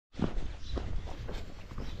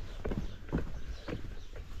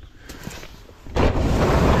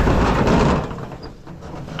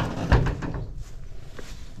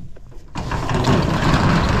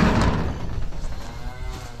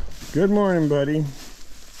Good morning, buddy.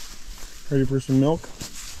 Ready for some milk?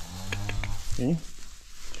 Okay.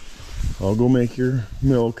 I'll go make your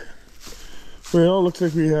milk. Well, looks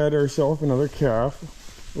like we had ourselves another calf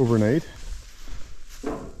overnight.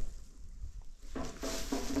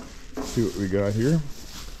 See what we got here.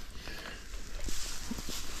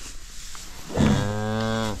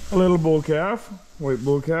 A little bull calf, white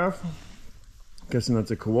bull calf. Guessing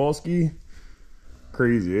that's a Kowalski.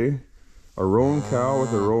 Crazy, eh? A roan cow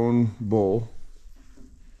with a roan bull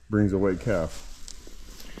brings a white calf.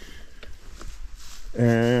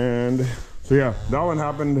 And so yeah, that one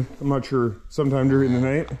happened, I'm not sure, sometime during the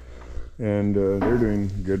night. And they're doing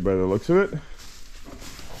good by the looks of it.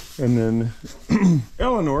 And then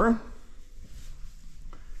Eleanor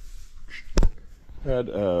had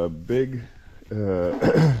a big,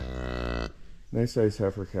 nice size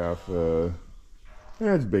heifer calf. Yeah,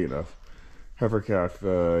 it's big enough. Heifer calf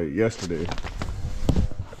yesterday.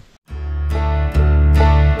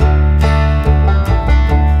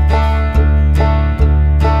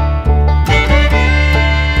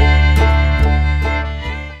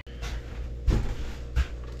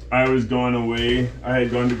 I was going away. I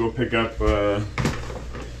had gone to go pick up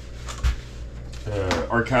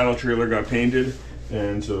our cattle trailer got painted,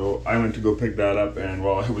 and so I went to go pick that up, and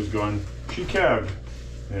while I was gone, she calved.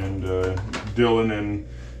 And Dylan and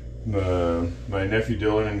my nephew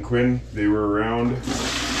Dylan and Quinn, they were around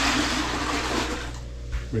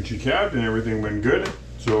when she calved, and everything went good.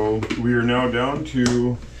 So we are now down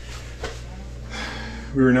to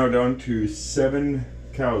 7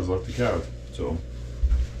 cows left to calve. So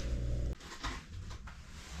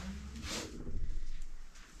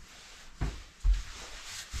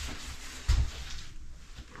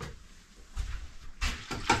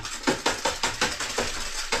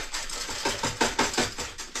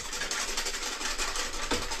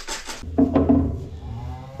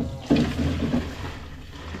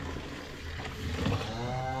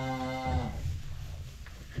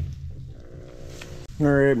all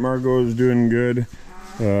right, Margot is doing good.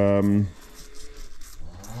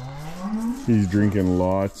 He's drinking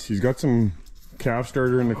lots. He's got some calf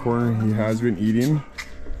starter in the corner he has been eating.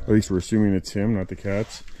 At least we're assuming it's him, not the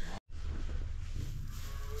cats.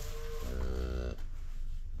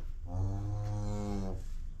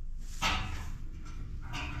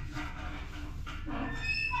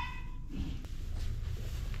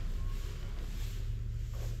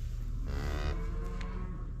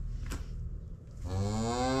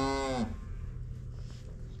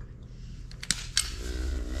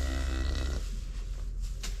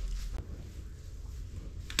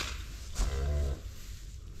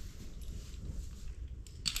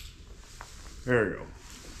 There we go.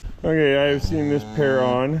 Okay, I've seen this pair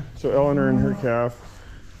on. So Eleanor and her calf.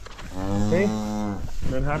 Okay,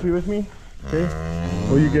 not happy with me? Okay,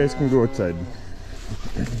 well you guys can go outside.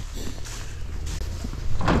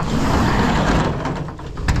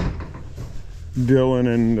 Dylan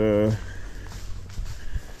and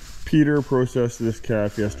Peter processed this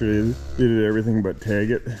calf yesterday. They did everything but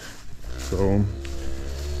tag it. So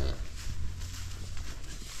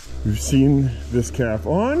we've seen this calf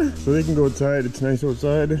on, so they can go outside. It's nice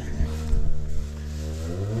outside. Let's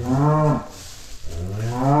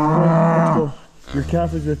go. Your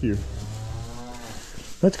calf is with you.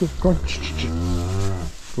 Let's go. Go on.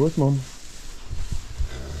 Go with mom.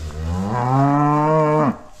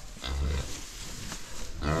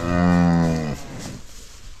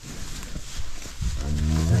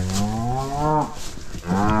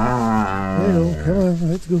 There you go. Come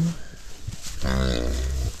on. Let's go.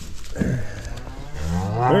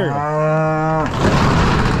 There you go.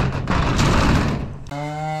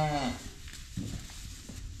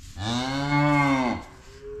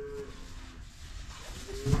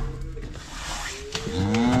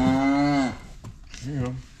 There you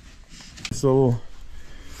go. This little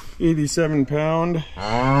 87-pound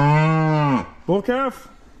bull calf,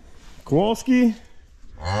 Kowalski.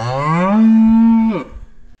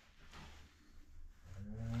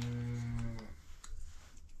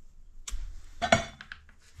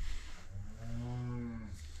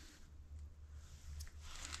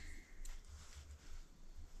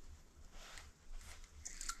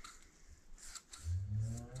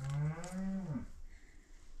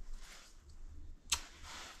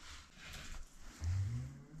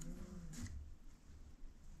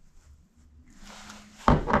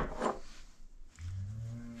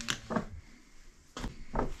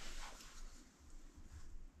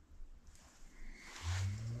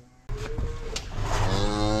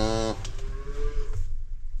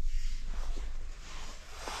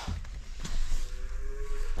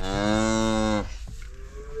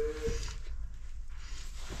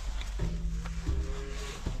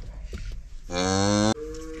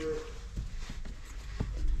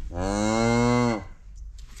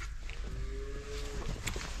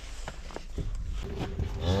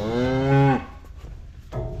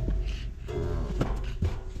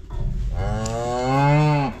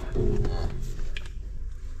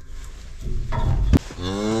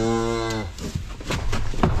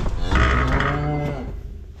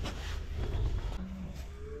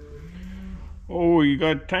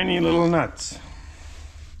 tiny little nuts.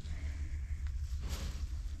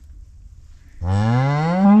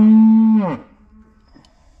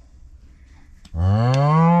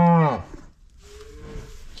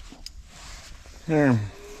 There.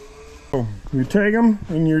 So you tag them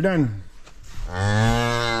and you're done.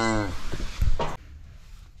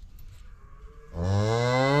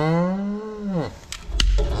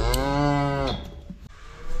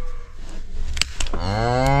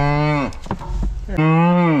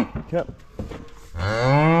 Yep.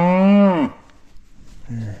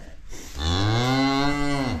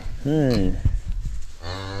 Hey.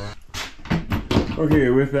 Okay,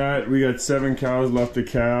 with that, we got 7 cows left to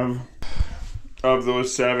calve. Of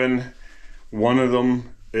those 7, one of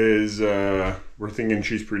them is, we're thinking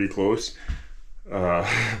she's pretty close.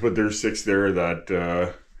 But there's 6 there that,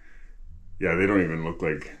 yeah, they don't even look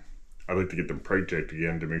like, I'd like to get them preg checked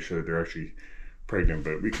again to make sure that they're actually pregnant,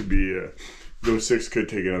 but we could be, those 6 could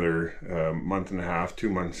take another month and a half, 2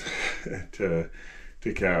 months to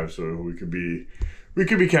calve, so we could be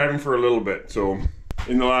calving for a little bit. So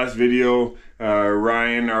in the last video,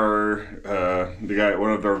 Ryan, the guy,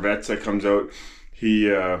 one of our vets that comes out,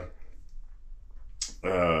 he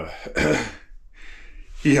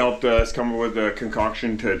he helped us come up with a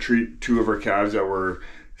concoction to treat 2 of our calves that were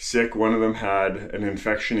sick. One of them had an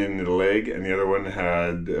infection in the leg, and the other one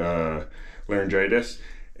had laryngitis.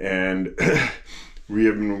 And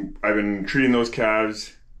I've been treating those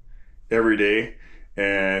calves every day,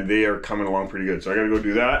 and they are coming along pretty good. So I gotta go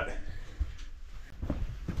do that.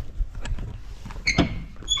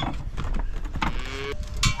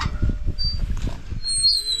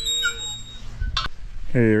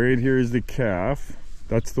 Hey, right here is the calf.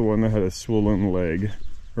 That's the one that had a swollen leg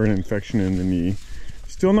or an infection in the knee.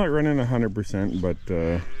 Still not running 100%, but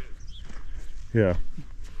yeah,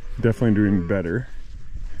 definitely doing better.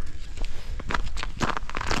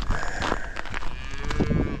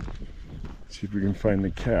 See if we can find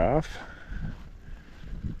the calf.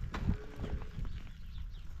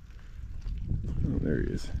 Oh, there he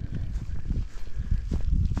is.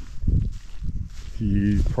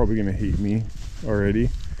 He's probably gonna hate me already.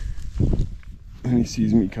 When he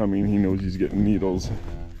sees me coming, he knows he's getting needles.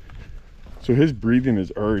 So his breathing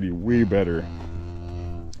is already way better.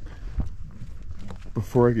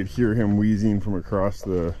 Before I could hear him wheezing from across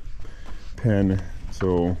the pen.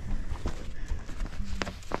 So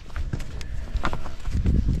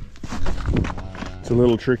it's a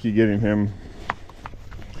little tricky getting him.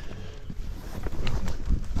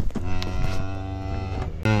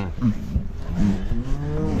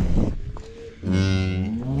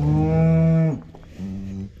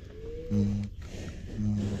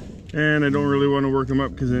 And I don't really want to work him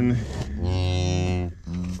up because then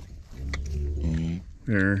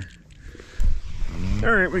there.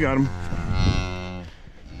 All right, we got him.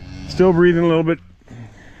 Still breathing a little bit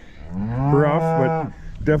rough, but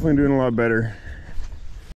definitely doing a lot better.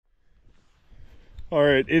 All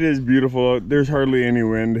right, it is beautiful out. There's hardly any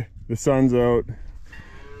wind. The sun's out.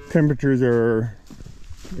 Temperatures are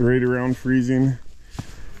right around freezing.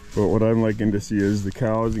 But what I'm liking to see is the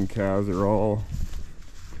cows and calves are all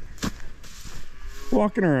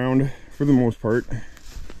walking around for the most part.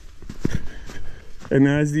 And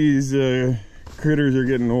as these critters are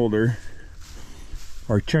getting older,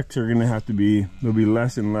 our checks are gonna have to be, there'll be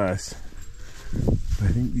less and less. But I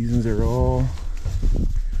think these ones are all,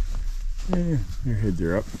 yeah, their heads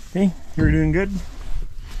are up. Hey, you're doing good?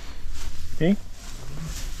 Hey?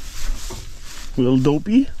 A little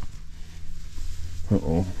dopey?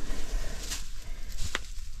 Uh-oh.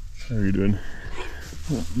 How are you doing?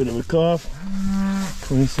 A bit of a cough.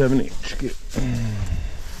 27H. Good.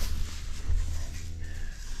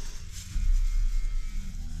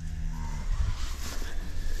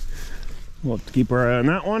 We'll have to keep our eye on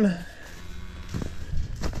that one.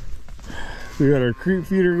 We got our creep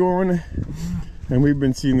feeder going, and we've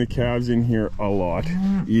been seeing the calves in here a lot,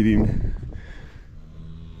 eating.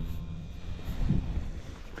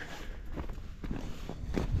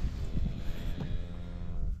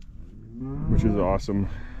 Which is awesome.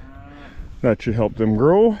 That should help them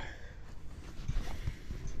grow.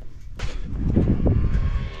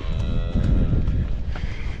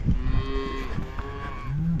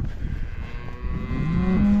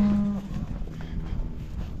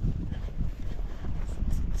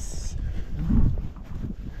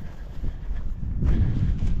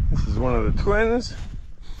 This is one of the twins.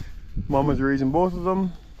 Mama's raising both of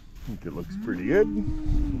them. I think it looks pretty good.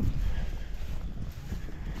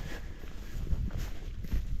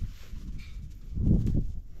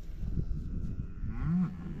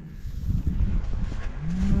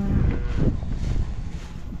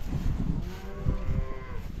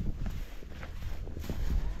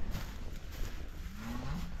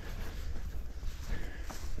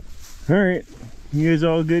 All right, you guys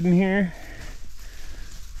all good in here?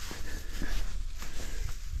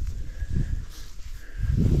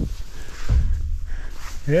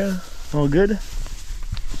 Yeah, all good?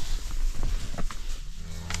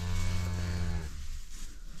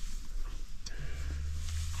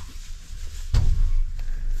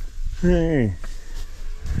 Hey.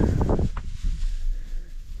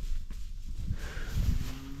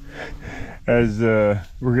 As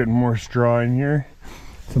we're getting more straw in here,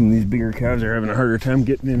 some of these bigger calves are having a harder time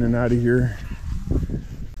getting in and out of here.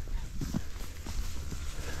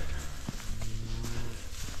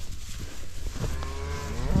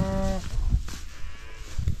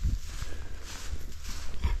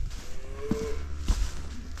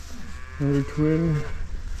 Another twin.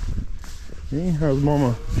 Hey, how's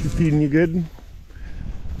mama? She's feeding you good?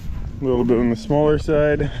 A little bit on the smaller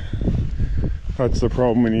side. That's the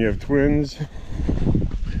problem when you have twins.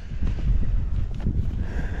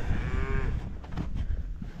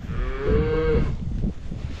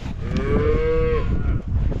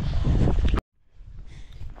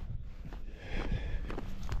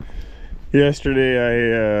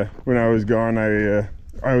 Yesterday, when I was gone,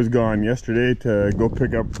 I was gone yesterday to go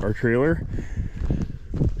pick up our trailer.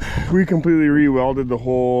 We completely re-welded the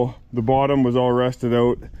bottom was all rusted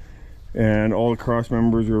out, and all the cross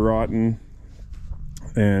members were rotten,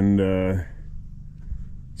 and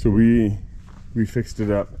so we fixed it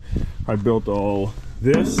up. I built all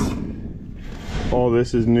this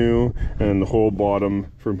is new, and the whole bottom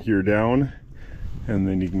from here down, and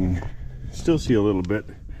then you can still see a little bit.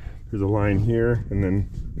 There's a line here, and then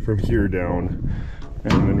from here down,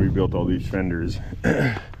 and then we built all these fenders.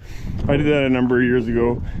 I did that a number of years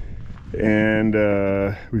ago, and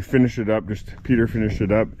we finished it up, Peter finished it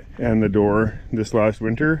up, and the door this last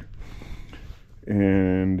winter,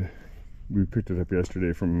 and we picked it up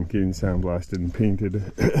yesterday from getting sandblasted and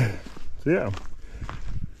painted. So yeah,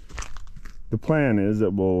 the plan is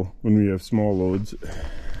that when we have small loads,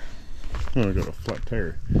 oh, I got a flat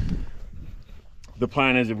tire. The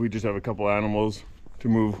plan is if we just have a couple animals to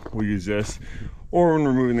move, we'll use this. Or when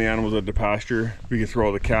we're moving the animals out to pasture, we can throw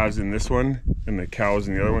all the calves in this one and the cows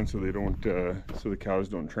in the other one, so they don't, so the cows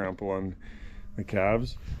don't trample on the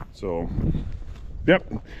calves. So, yep,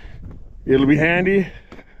 it'll be handy.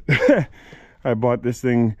 I bought this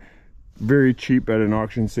thing very cheap at an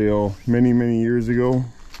auction sale many years ago.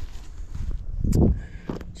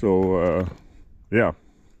 So, yeah,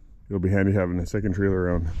 it'll be handy having a second trailer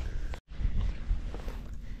around.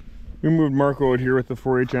 We moved Marco out here with the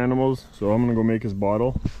 4-H animals, so I'm gonna go make his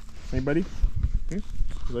bottle. Anybody? You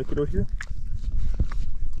like it out here?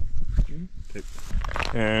 Okay.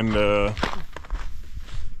 And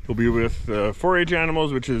he'll be with 4-H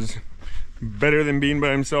animals, which is better than being by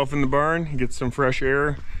himself in the barn. He gets some fresh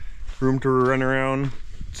air, room to run around.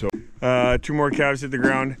 So 2 more calves hit the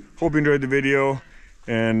ground. Hope you enjoyed the video,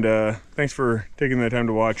 and thanks for taking the time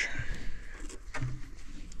to watch.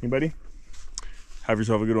 Anybody? Have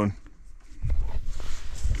yourself a good one.